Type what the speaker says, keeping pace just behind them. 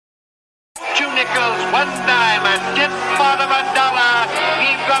nickels, 1 dime, and 10 of a dollar.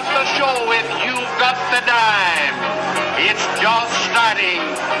 We've got the show if you've got the dime. It's just starting,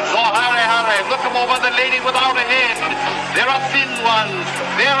 so hurry, hurry. Look 'em over, the lady without a head. There are thin ones,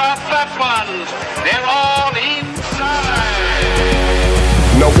 there are fat ones, they're all inside.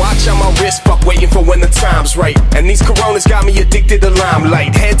 Now watch on my wrist, fuck waiting for when the time's right. And these coronas got me addicted to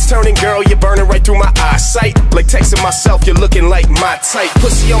limelight. Heads turning, girl, you're burning right through my eyesight. Like texting myself, you're looking like my type.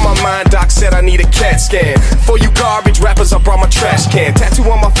 Pussy on my mind, doc said I need a CAT scan. For you garbage rappers, I brought my trash can. Tattoo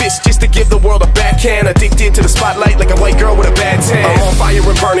on my fist just to give the world a backhand. Addicted to the spotlight like a white girl with a bad tan. I'm on fire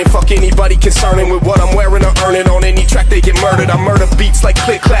and burning, fuck anybody concerning with what I'm wearing or earning. On any track they get murdered. I murder beats like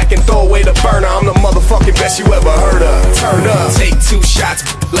click clack and throw away the burner. I'm the motherfucking best you ever heard of. Turn up, take 2 shots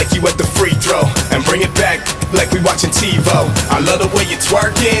like you at the free throw, and bring it back like we watching TiVo. I love the way you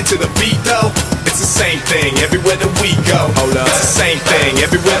twerking to the beat though. It's the same thing everywhere that we go. Hold up. It's the same thing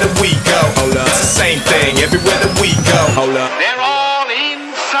everywhere that we go. Hold up. It's the same thing everywhere that we go. Hold up. They're all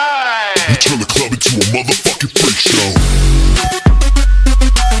inside. We turn the club into a motherfucking freak show.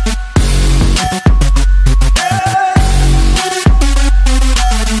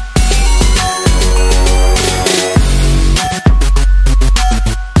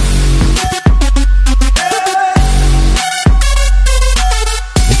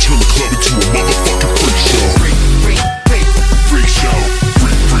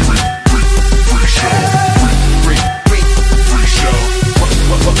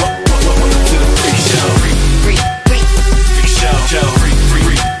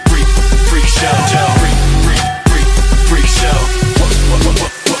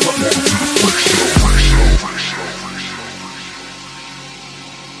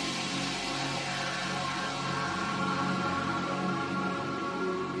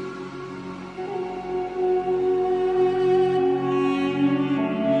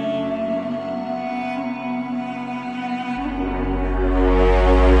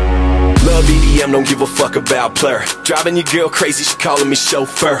 BDM don't give a fuck about blur. Driving your girl crazy, she calling me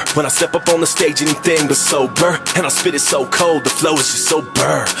chauffeur. When I step up on the stage, anything but sober. And I spit it so cold, the flow is just so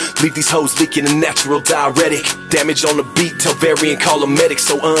burr. Leave these hoes leaking a natural diuretic. Damage on the beat, tell Varian, call a medic.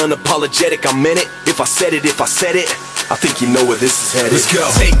 So unapologetic, I meant it. If I said it, I think you know where this is headed. Let's go.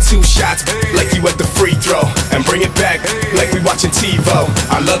 Take 2 shots like you at the free throw, and bring it back like we watching TiVo.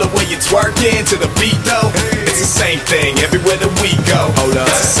 I love the way you twerking to the beat though. It's the same thing everywhere that we go. Hold up.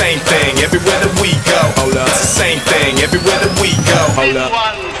 It's the same thing everywhere that we go. Hold up. It's the same thing everywhere that we go. Hold up.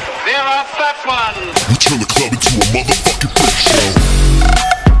 There are fat ones. We turn the club into a motherfucking freak show.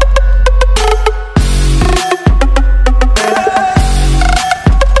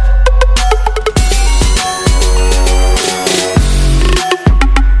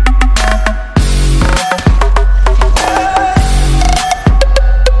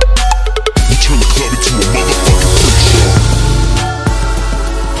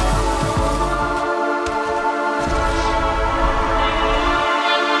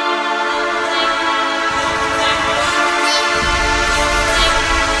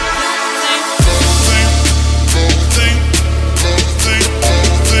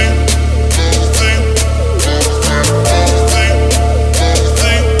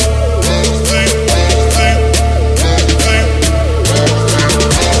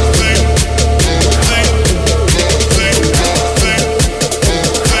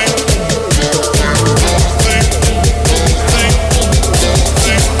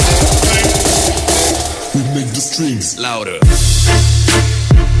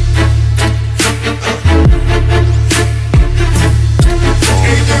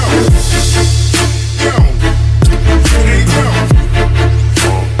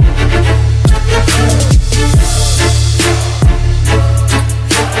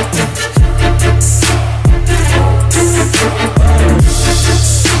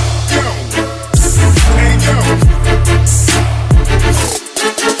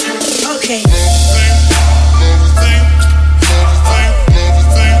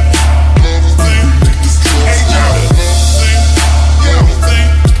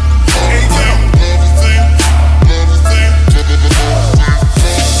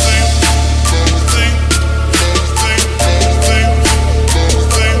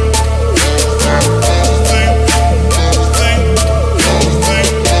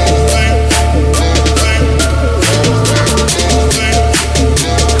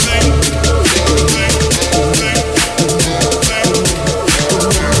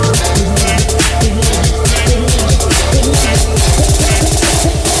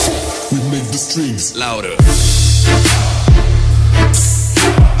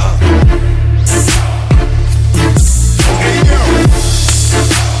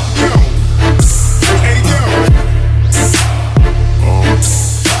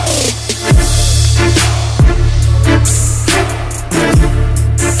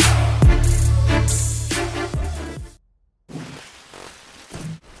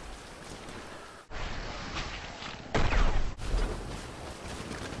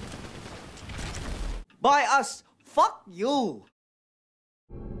 by us. Fuck you.